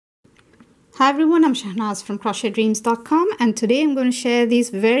Hi everyone, I'm Shahnaz from CrochetDreams.com, and today I'm going to share these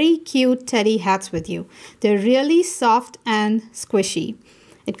very cute teddy hats with you. They're really soft and squishy.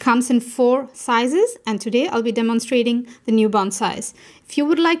 It comes in 4 sizes, and today I'll be demonstrating the newborn size. If you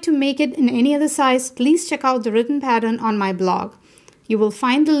would like to make it in any other size, please check out the written pattern on my blog. You will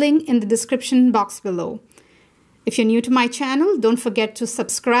find the link in the description box below. If you're new to my channel, don't forget to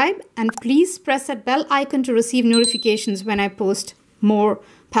subscribe and please press that bell icon to receive notifications when I post more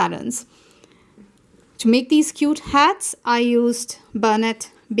patterns. To make these cute hats, I used Bernat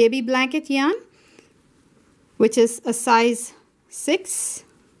Baby Blanket yarn, which is a size 6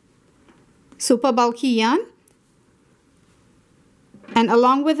 super bulky yarn. And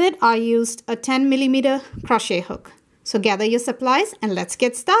along with it, I used a 10mm crochet hook. So gather your supplies and let's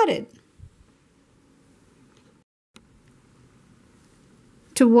get started.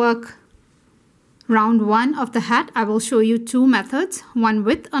 To work round 1 of the hat, I will show you 2 methods, one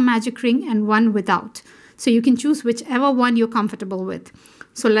with a magic ring and one without. So you can choose whichever one you're comfortable with.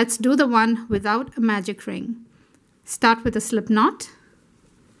 So let's do the one without a magic ring. Start with a slip knot.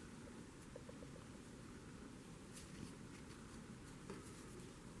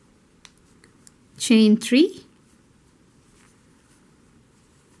 Chain 3.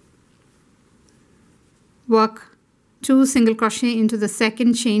 Work 2 single crochet into the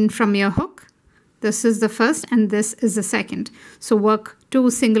second chain from your hook. This is the first and this is the second. So work 2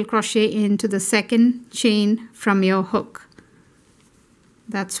 single crochet into the second chain from your hook.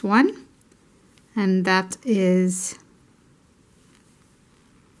 That's 1 and that is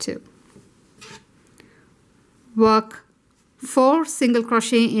 2. Work 4 single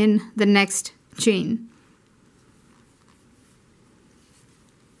crochet in the next chain.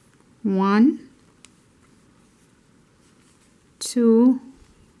 1, 2,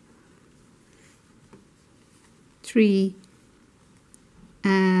 3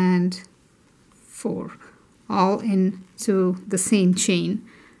 and 4, all into the same chain.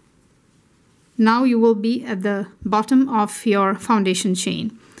 Now you will be at the bottom of your foundation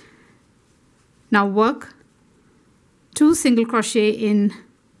chain. Now work 2 single crochet in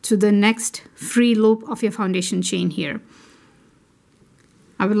to the next free loop of your foundation chain here.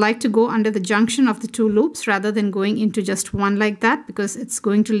 I would like to go under the junction of the 2 loops rather than going into just one like that, because it's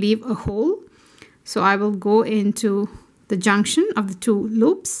going to leave a hole. So I will go into the junction of the 2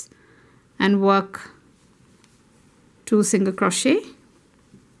 loops and work 2 single crochet.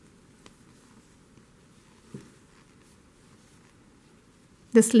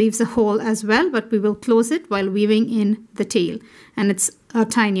 This leaves a hole as well, but we will close it while weaving in the tail, and it's a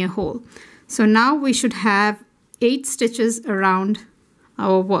tinier hole. So now we should have 8 stitches around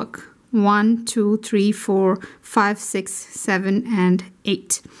our work. 1, 2, 3, 4, 5, 6, 7 and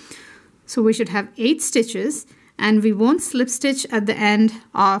 8. So we should have 8 stitches, and we won't slip stitch at the end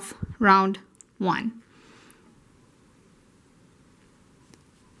of round 1.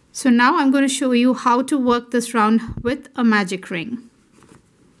 So now I'm going to show you how to work this round with a magic ring.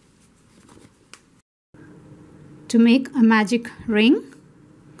 To make a magic ring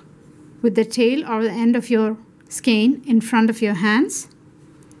with the tail or the end of your skein in front of your hands,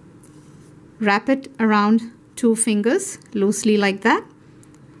 wrap it around 2 fingers loosely like that.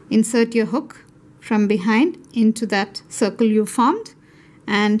 Insert your hook from behind into that circle you formed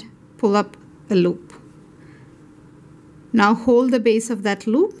and pull up a loop. Now hold the base of that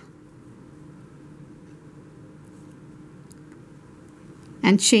loop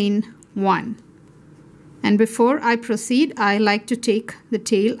and chain 1. And before I proceed, I like to take the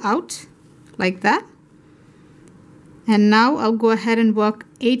tail out like that. And now I'll go ahead and work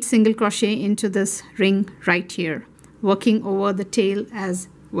 8 single crochet into this ring right here, working over the tail as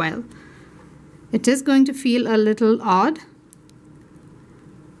well. It is going to feel a little odd.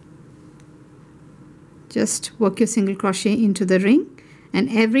 Just work your single crochet into the ring, and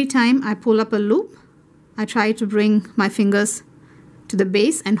every time I pull up a loop, I try to bring my fingers to the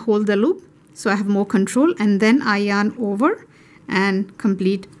base and hold the loop so I have more control, and then I yarn over and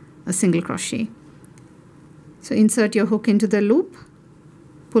complete a single crochet. So insert your hook into the loop,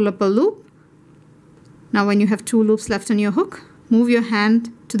 pull up a loop. Now when you have 2 loops left on your hook, move your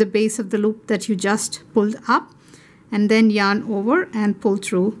hand to the base of the loop that you just pulled up, and then yarn over and pull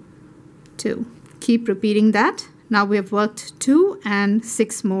through 2. Keep repeating that. Now we have worked 2 and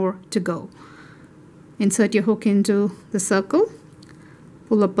 6 more to go. Insert your hook into the circle,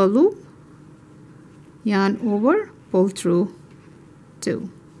 pull up a loop, yarn over, pull through 2.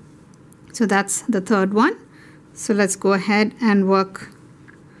 So that's the third one. So let's go ahead and work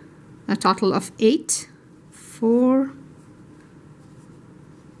a total of 8. 4,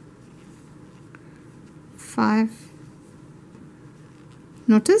 5,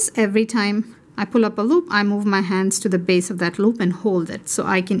 Notice every time I pull up a loop, I move my hands to the base of that loop and hold it so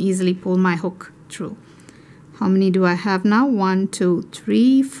I can easily pull my hook through. How many do I have now? 1, 2,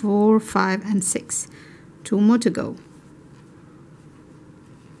 3, 4, 5, and 6. 2 more to go.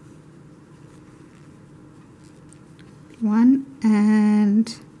 1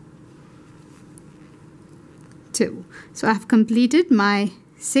 and 2. So I've completed my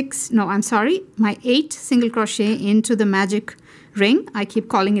my 8 single crochet into the magic ring. I keep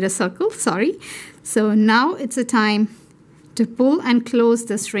calling it a circle, sorry. So now it's a time to pull and close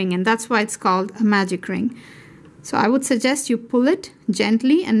this ring, and that's why it's called a magic ring. So I would suggest you pull it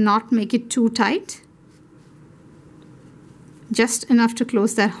gently and not make it too tight. Just enough to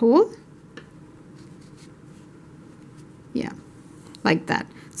close that hole. Yeah, like that.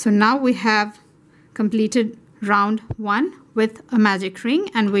 So now we have completed round 1 with a magic ring,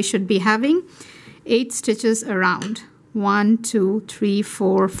 and we should be having 8 stitches around. 1, 2, 3,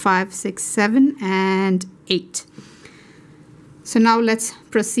 4, 5, 6, 7, and 8. So now let's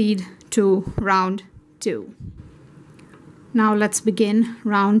proceed to round 2. Now let's begin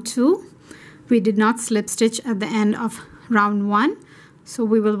round 2. We did not slip stitch at the end of round 1, so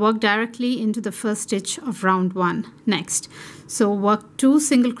we will work directly into the first stitch of round 1 next. So work 2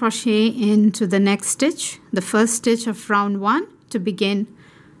 single crochet into the next stitch, the first stitch of round 1, to begin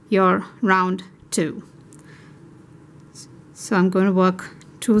your round 2. So I'm going to work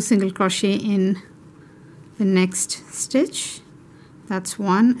 2 single crochet in the next stitch. That's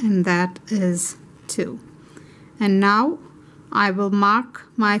 1 and that is 2. And now I will mark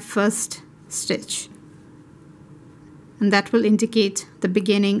my first stitch, and that will indicate the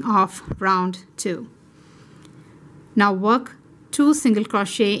beginning of round 2. Now work 2 single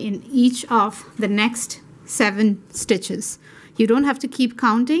crochet in each of the next 7 stitches. You don't have to keep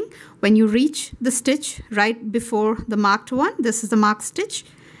counting. When you reach the stitch right before the marked one, this is the marked stitch,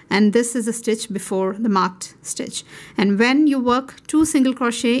 and this is a stitch before the marked stitch. And when you work 2 single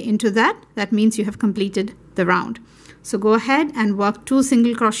crochet into that, that means you have completed the round. So go ahead and work 2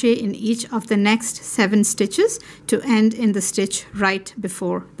 single crochet in each of the next 7 stitches to end in the stitch right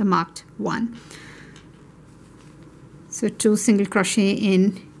before the marked one. So 2 single crochet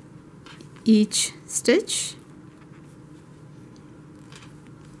in each stitch.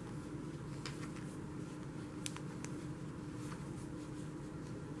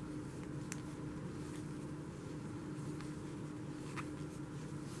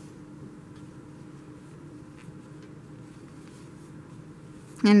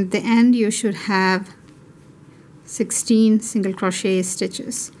 And at the end you should have 16 single crochet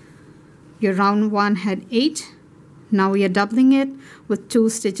stitches. Your round 1 had 8. Now we are doubling it with 2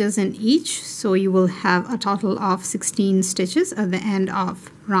 stitches in each, so you will have a total of 16 stitches at the end of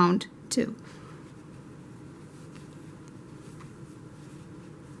round 2.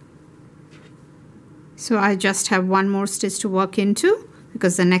 So I just have 1 more stitch to work into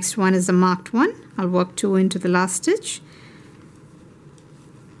because the next one is the marked one. I'll work 2 into the last stitch.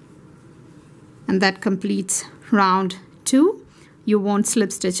 And that completes round 2. You won't slip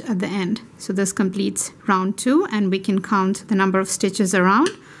stitch at the end. So this completes round 2, and we can count the number of stitches around.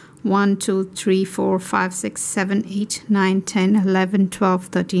 1, 2, 3, 4, 5, 6, 7, 8, 9, 10, 11, 12,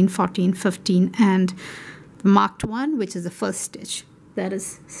 13, 14, 15, and the marked one, which is the first stitch. That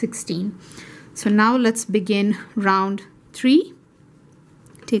is 16. So now let's begin round 3.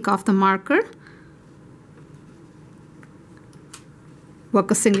 Take off the marker. Work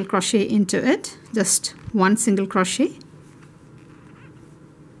a single crochet into it, just 1 single crochet.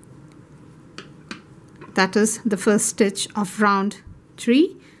 That is the first stitch of round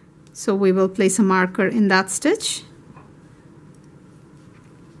 3. So we will place a marker in that stitch.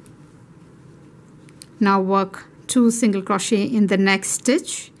 Now work 2 single crochet in the next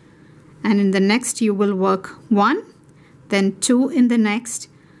stitch, and in the next you will work 1, then 2 in the next,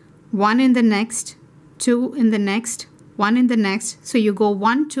 1 in the next, 2 in the next, 1 in the next. So you go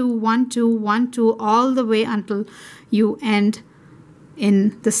 1, 2, 1, 2, 1, 2 all the way until you end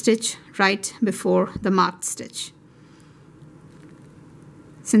in the stitch right before the marked stitch.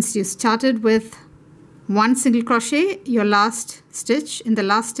 Since you started with 1 single crochet, your last stitch, in the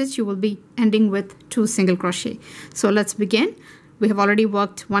last stitch you will be ending with 2 single crochet. So let's begin. We have already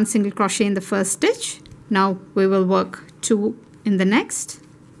worked 1 single crochet in the first stitch. Now we will work 2 in the next,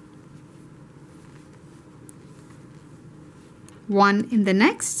 1 in the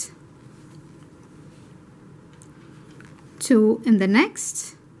next, 2 in the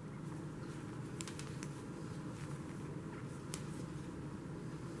next,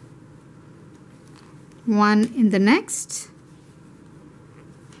 1 in the next,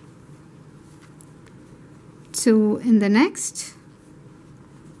 2 in the next,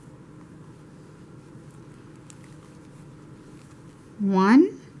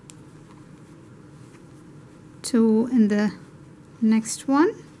 1, 2 in the next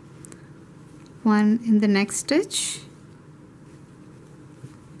one, 1 in the next stitch,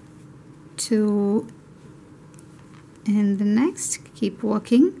 2 in the next. Keep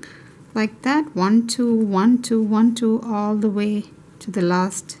working like that, 1 2 1 2 1 2 all the way to the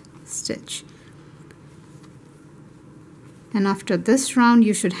last stitch. And after this round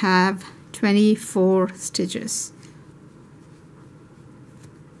you should have 24 stitches.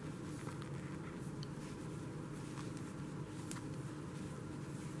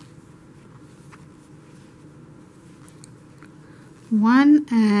 One,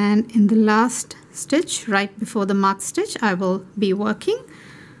 and in the last stitch right before the marked stitch I will be working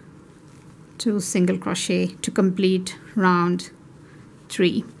 2 single crochet to complete round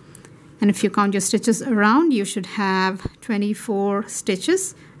 3. And if you count your stitches around, you should have 24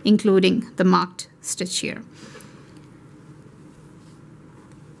 stitches including the marked stitch here.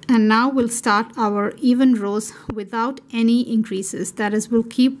 And now we'll start our even rows without any increases. That is, we'll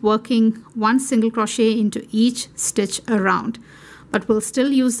keep working 1 single crochet into each stitch around, but we'll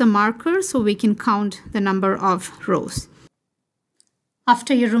still use the marker so we can count the number of rows.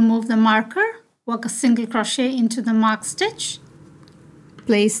 After you remove the marker, work a single crochet into the marked stitch.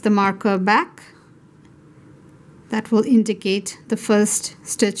 Place the marker back. That will indicate the first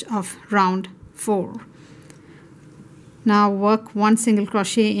stitch of round 4. Now work 1 single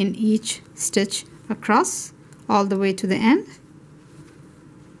crochet in each stitch across all the way to the end.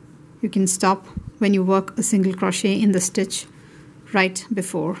 You can stop when you work a single crochet in the stitch right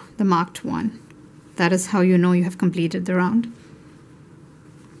before the marked one. That is how you know you have completed the round.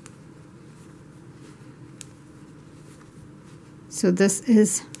 So this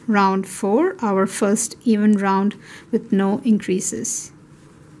is round 4, our first even round with no increases.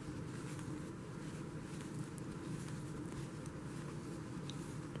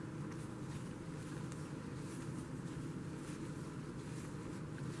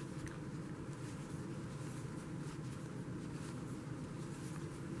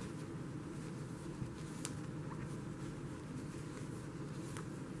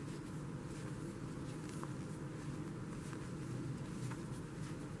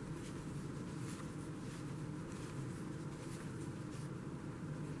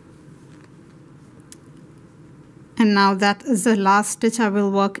 And now that is the last stitch I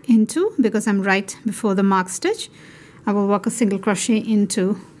will work into, because I'm right before the marked stitch. I will work a single crochet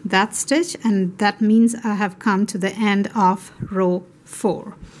into that stitch, and that means I have come to the end of row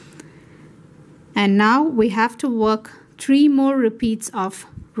 4. And now we have to work 3 more repeats of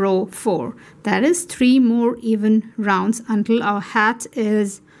row 4. That is 3 more even rounds until our hat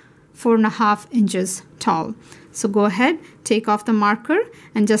is 4.5 inches tall. So go ahead, take off the marker,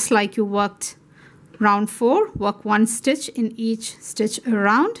 and just like you worked round 4, work 1 stitch in each stitch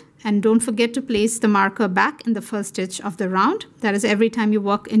around, and don't forget to place the marker back in the first stitch of the round. That is, every time you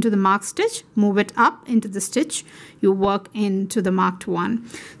work into the marked stitch, move it up into the stitch you work into the marked one.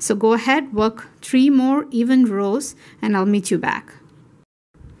 So go ahead, work 3 more even rows, and I'll meet you back.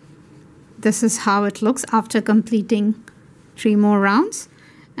 This is how it looks after completing 3 more rounds,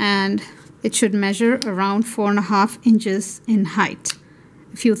 and it should measure around 4.5 inches in height.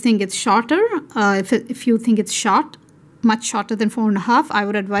 If you think it's shorter, if you think it's short, much shorter than 4.5, I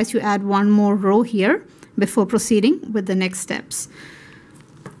would advise you add 1 more row here before proceeding with the next steps.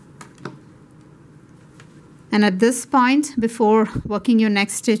 And at this point, before working your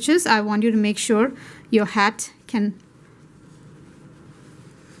next stitches, I want you to make sure your hat can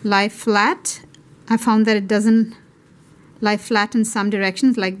lie flat. I found that it doesn't lie flat in some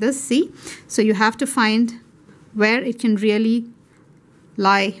directions like this, see? So you have to find where it can really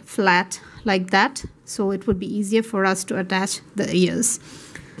lie flat like that, so it would be easier for us to attach the ears.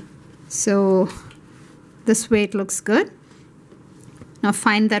 So this way it looks good. Now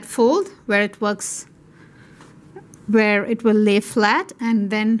find that fold where it works, where it will lay flat, and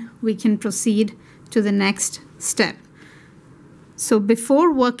then we can proceed to the next step. So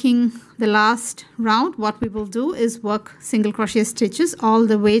before working the last round, what we will do is work single crochet stitches all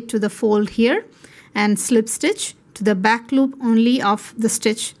the way to the fold here and slip stitch to the back loop only of the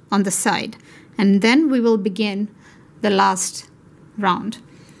stitch on the side, and then we will begin the last round.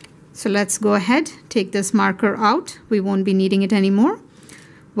 So let's go ahead, take this marker out, we won't be needing it anymore.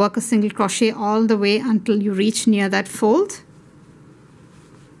 Work a single crochet all the way until you reach near that fold.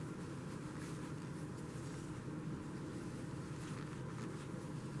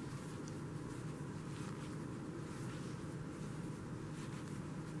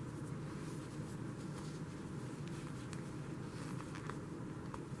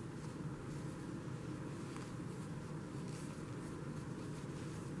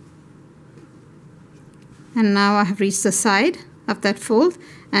 And now I have reached the side of that fold,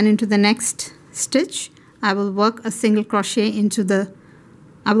 and into the next stitch I will work a single crochet into the,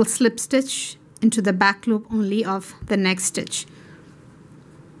 I will slip stitch into the back loop only of the next stitch.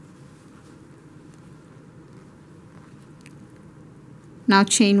 Now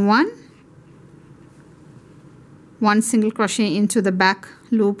chain 1 single crochet into the back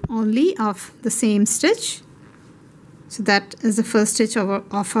loop only of the same stitch. So that is the first stitch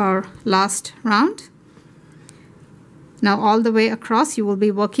of our last round. Now all the way across you will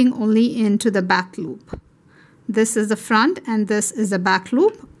be working only into the back loop. This is the front and this is the back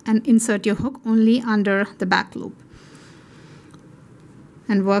loop, and insert your hook only under the back loop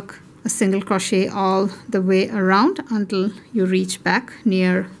and work a single crochet all the way around until you reach back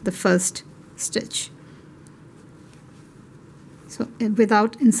near the first stitch. So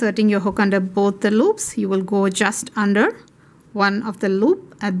without inserting your hook under both the loops, you will go just under one of the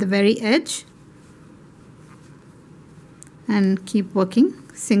loop at the very edge and keep working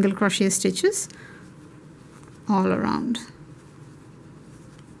single crochet stitches all around.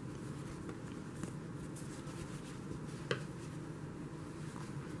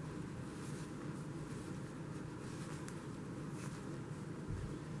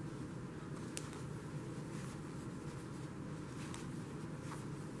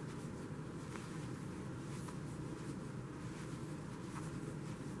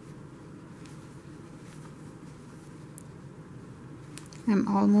 I'm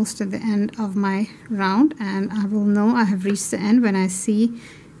almost at the end of my round, and I will know I have reached the end when I see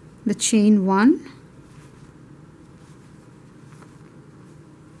the chain 1.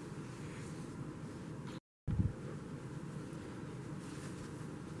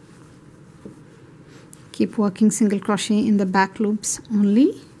 Keep working single crochet in the back loops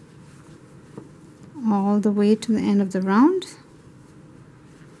only all the way to the end of the round.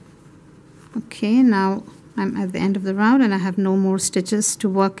 Okay, now I'm at the end of the round and I have no more stitches to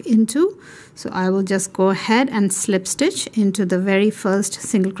work into, so I will just go ahead and slip stitch into the very first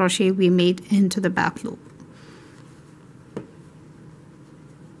single crochet we made into the back loop.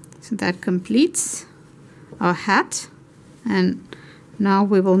 So that completes our hat, and now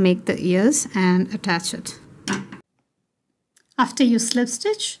we will make the ears and attach it. After you slip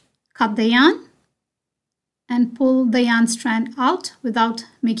stitch, cut the yarn and pull the yarn strand out without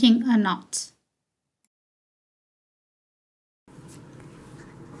making a knot.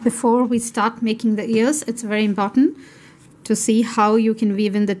 Before we start making the ears, it's very important to see how you can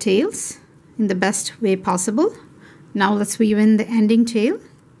weave in the tails in the best way possible. Now let's weave in the ending tail.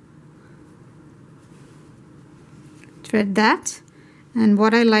 Thread that, and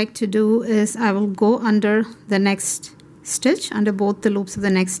what I like to do is I will go under the next stitch, under both the loops of the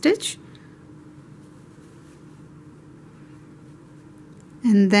next stitch,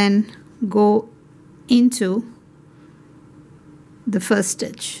 and then go into the first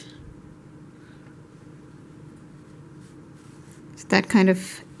stitch. So that kind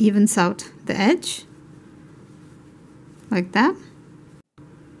of evens out the edge like that.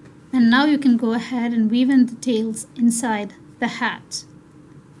 And now you can go ahead and weave in the tails inside the hat.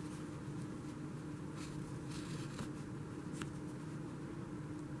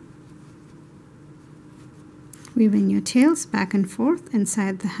 Weave in your tails back and forth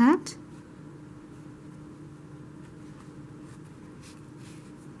inside the hat.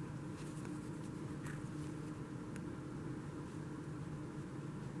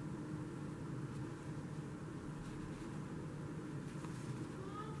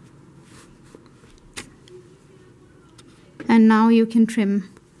 And now you can trim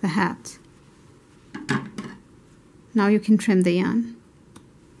the hat. Now you can trim the yarn.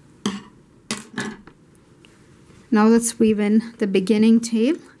 Now let's weave in the beginning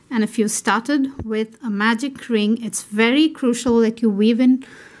tail. And if you started with a magic ring, it's very crucial that you weave in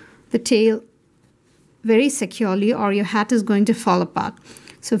the tail very securely or your hat is going to fall apart.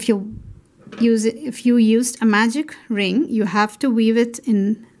 So if you used a magic ring, you have to weave it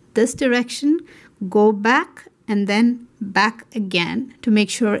in this direction, go back, and then back again to make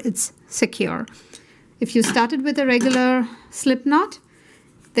sure it's secure. If you started with a regular slip knot,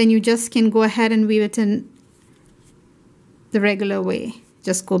 then you just can go ahead and weave it in the regular way.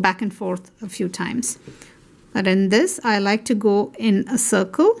 Just go back and forth a few times. But in this, I like to go in a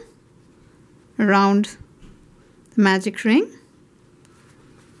circle around the magic ring.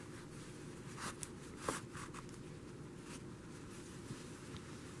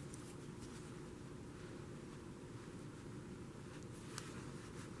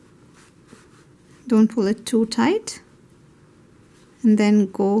 Don't pull it too tight, and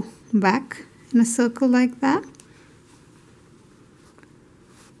then go back in a circle like that.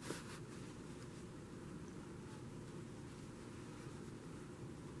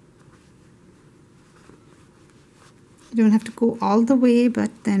 You don't have to go all the way,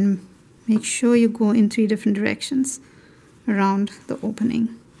 but then make sure you go in 3 different directions around the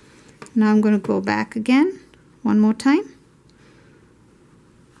opening. Now I'm going to go back again one more time.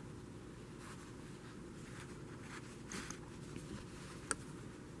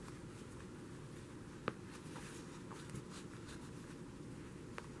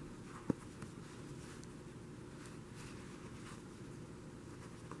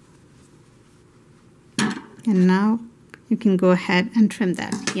 And now you can go ahead and trim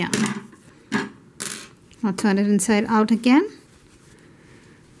that yarn. Now turn it inside out again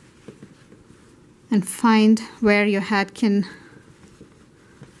and find where your hat can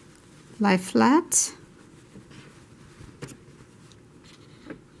lie flat.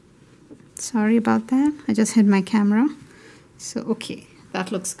 Sorry about that, I just hit my camera. So okay,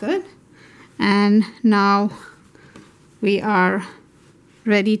 that looks good. And now we are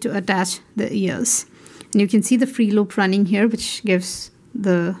ready to attach the ears. And you can see the free loop running here, which gives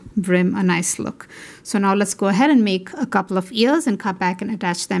the brim a nice look. So now let's go ahead and make a couple of ears and cut back and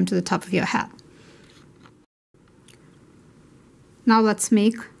attach them to the top of your hat. Now let's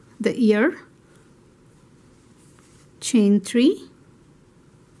make the ear. Chain 3.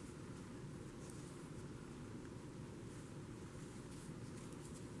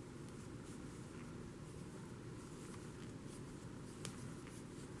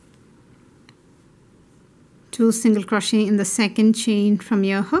 Two single crochet in the second chain from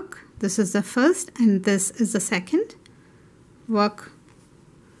your hook. This is the first and this is the second. Work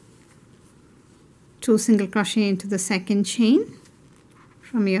 2 single crochet into the second chain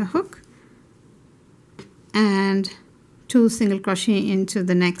from your hook and 2 single crochet into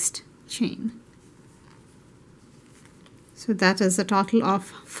the next chain. So that is a total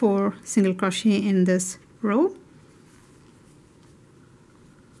of 4 single crochet in this row.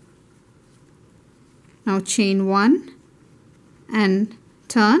 Now chain 1 and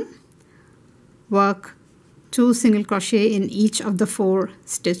turn. Work 2 single crochet in each of the 4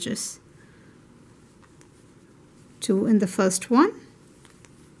 stitches. 2 in the first one,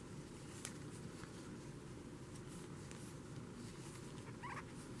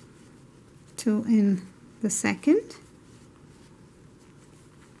 2 in the second,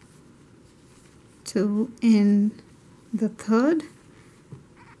 2 in the third,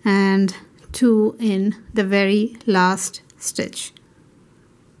 and 2 in the very last stitch.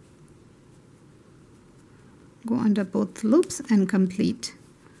 Go under both loops and complete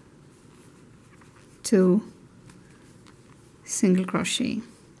 2 single crochet.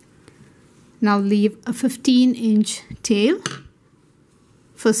 Now leave a 15-inch tail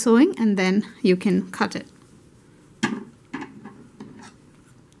for sewing and then you can cut it.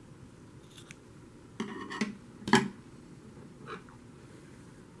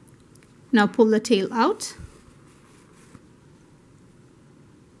 Now pull the tail out,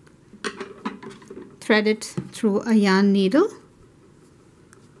 thread it through a yarn needle,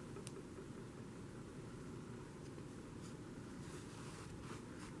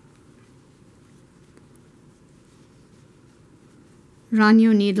 run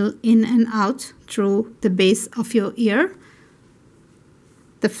your needle in and out through the base of your ear,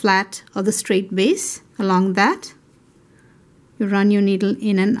 the flat or the straight base. Along that, you run your needle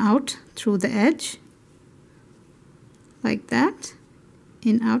in and out through the edge, like that,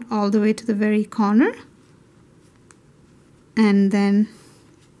 in out all the way to the very corner, and then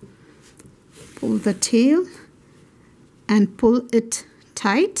pull the tail and pull it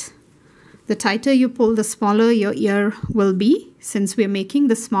tight. The tighter you pull, the smaller your ear will be. Since we're making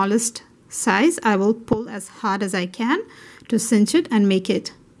the smallest size, I will pull as hard as I can to cinch it and make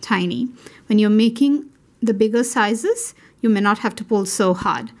it tiny. When you're making the bigger sizes, you may not have to pull so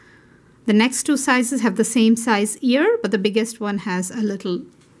hard. The next 2 sizes have the same size ear, but the biggest one has a little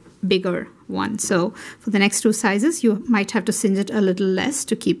bigger one. So for the next 2 sizes, you might have to cinch it a little less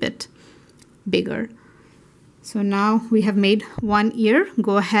to keep it bigger. So now we have made 1 ear.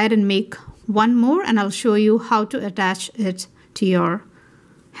 Go ahead and make 1 more and I'll show you how to attach it to your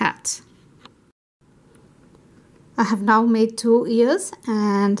hat. I have now made 2 ears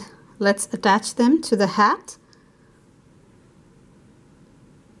and let's attach them to the hat.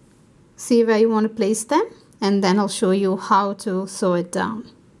 See where you want to place them and then I'll show you how to sew it down.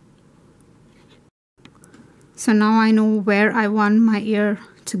 So now I know where I want my ear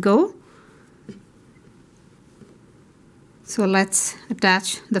to go. So let's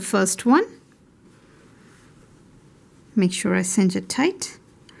attach the first one. Make sure I cinch it tight.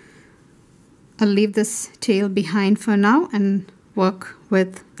 I'll leave this tail behind for now and work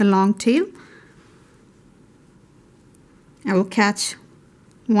with the long tail. I will catch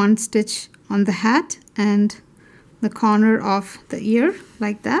 1 stitch on the hat and the corner of the ear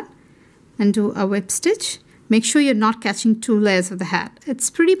like that and do a whip stitch. Make sure you're not catching 2 layers of the hat. It's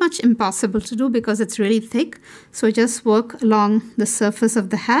pretty much impossible to do because it's really thick. So just work along the surface of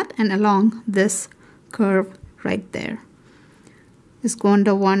the hat and along this curve right there. Just go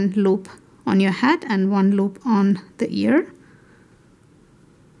under one loop on your hat and one loop on the ear.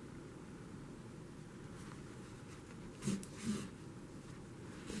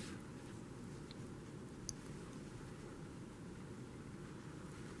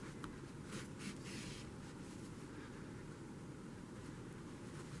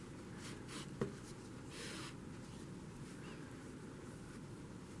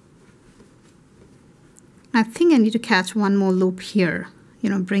 I think I need to catch one more loop here, you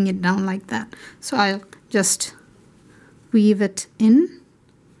know, bring it down like that. So I'll just weave it in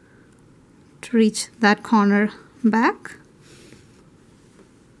to reach that corner back.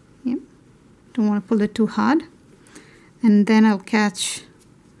 Yep. Don't want to pull it too hard. And then I'll try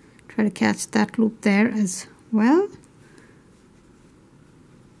to catch that loop there as well.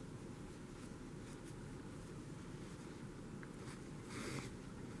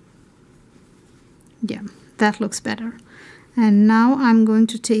 Yeah, that looks better. And now I'm going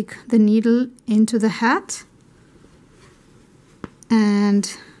to take the needle into the hat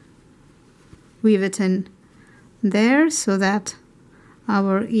and weave it in there so that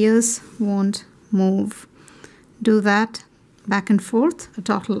our ears won't move. Do that back and forth, a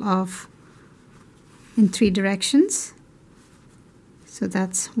total of in 3 directions. So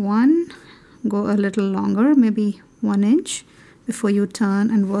that's 1. Go a little longer, maybe 1 inch before you turn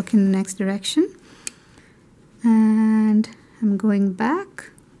and work in the next direction. And I'm going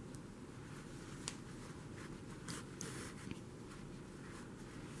back.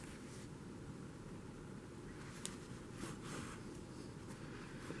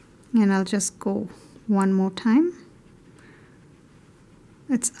 And I'll just go one more time.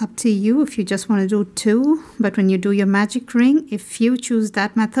 It's up to you if you just want to do 2, but when you do your magic ring, if you choose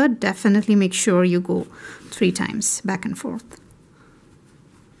that method, definitely make sure you go 3 times back and forth.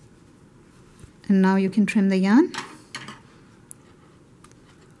 And now you can trim the yarn.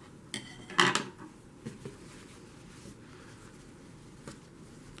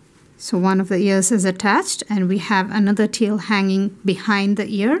 So one of the ears is attached and we have another tail hanging behind the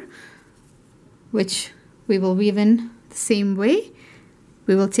ear, which we will weave in the same way.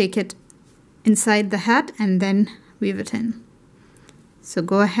 We will take it inside the hat and then weave it in. So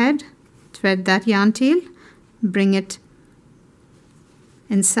go ahead, thread that yarn tail, bring it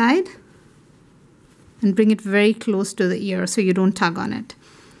inside and bring it very close to the ear so you don't tug on it.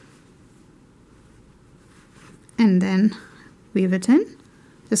 And then weave it in.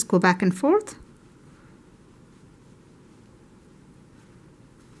 Just go back and forth.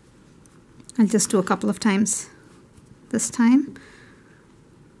 I'll just do a couple of times this time.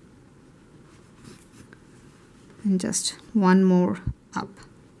 And just one more up.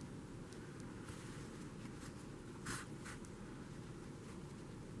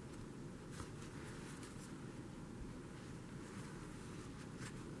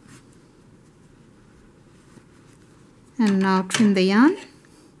 And now trim the yarn.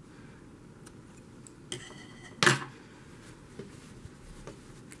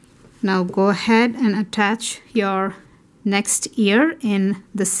 Now go ahead and attach your next ear in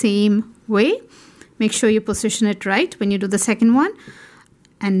the same way. Make sure you position it right when you do the second one.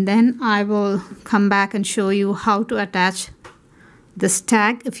 And then I will come back and show you how to attach this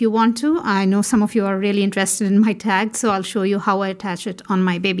tag if you want to. I know some of you are really interested in my tag, so I'll show you how I attach it on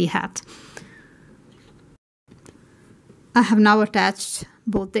my baby hat. I have now attached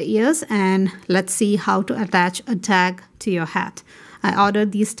both the ears, and let's see how to attach a tag to your hat. I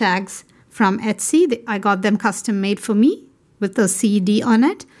ordered these tags from Etsy. I got them custom made for me with a CD on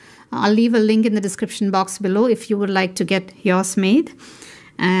it. I'll leave a link in the description box below if you would like to get yours made.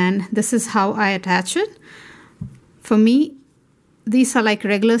 And this is how I attach it. For me, these are like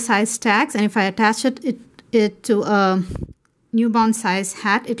regular size tags, and if I attach it to a newborn size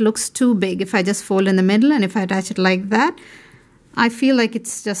hat, it looks too big if I just fold in the middle, and if I attach it like that, I feel like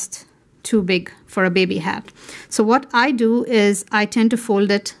it's just too big for a baby hat. So what I do is I tend to fold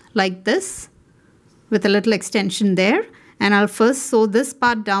it like this with a little extension there, and I'll first sew this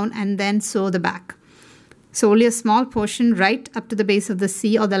part down and then sew the back. So only a small portion right up to the base of the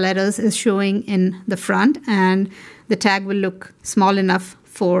C or the letters is showing in the front, and the tag will look small enough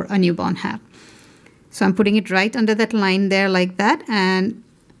for a newborn hat. So I'm putting it right under that line there like that, and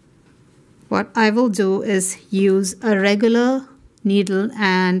what I will do is use a regular needle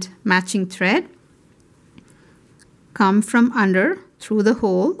and matching thread, come from under through the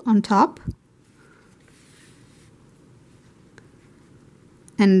hole on top,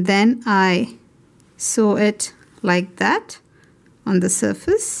 and then I sew it like that on the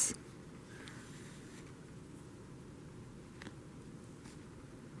surface.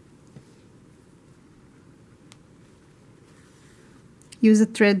 Use a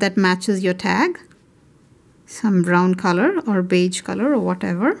thread that matches your tag, some brown color or beige color or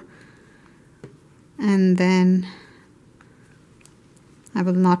whatever, and then I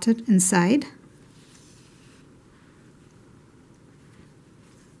will knot it inside.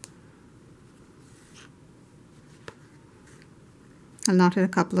 I'll knot it a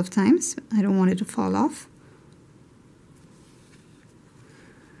couple of times. I don't want it to fall off.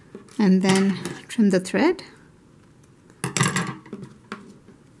 And then trim the thread.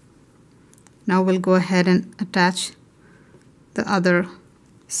 Now we'll go ahead and attach the other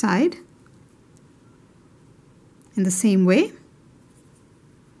side in the same way,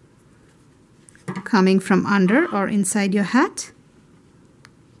 coming from under or inside your hat.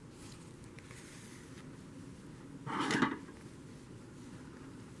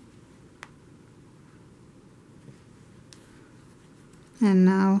 And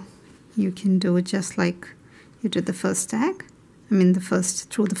now you can do it just like you did the first tag. Through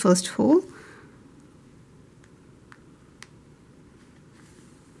the first hole.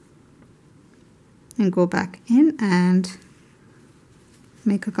 And go back in and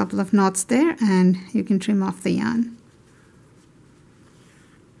make a couple of knots there, and you can trim off the yarn.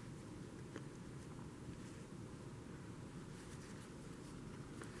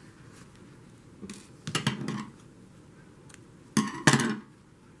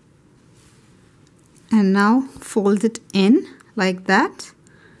 And now fold it in like that.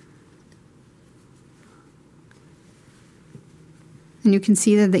 And you can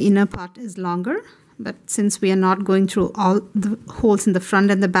see that the inner part is longer, but since we are not going through all the holes in the front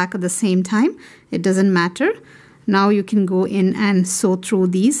and the back at the same time, it doesn't matter. Now you can go in and sew through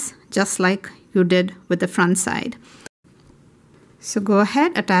these just like you did with the front side. So go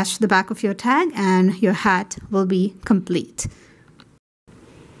ahead, attach the back of your tag, and your hat will be complete.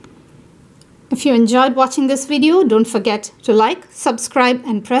 If you enjoyed watching this video, don't forget to like, subscribe,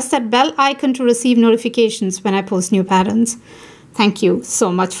 and press that bell icon to receive notifications when I post new patterns. Thank you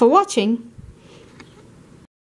so much for watching.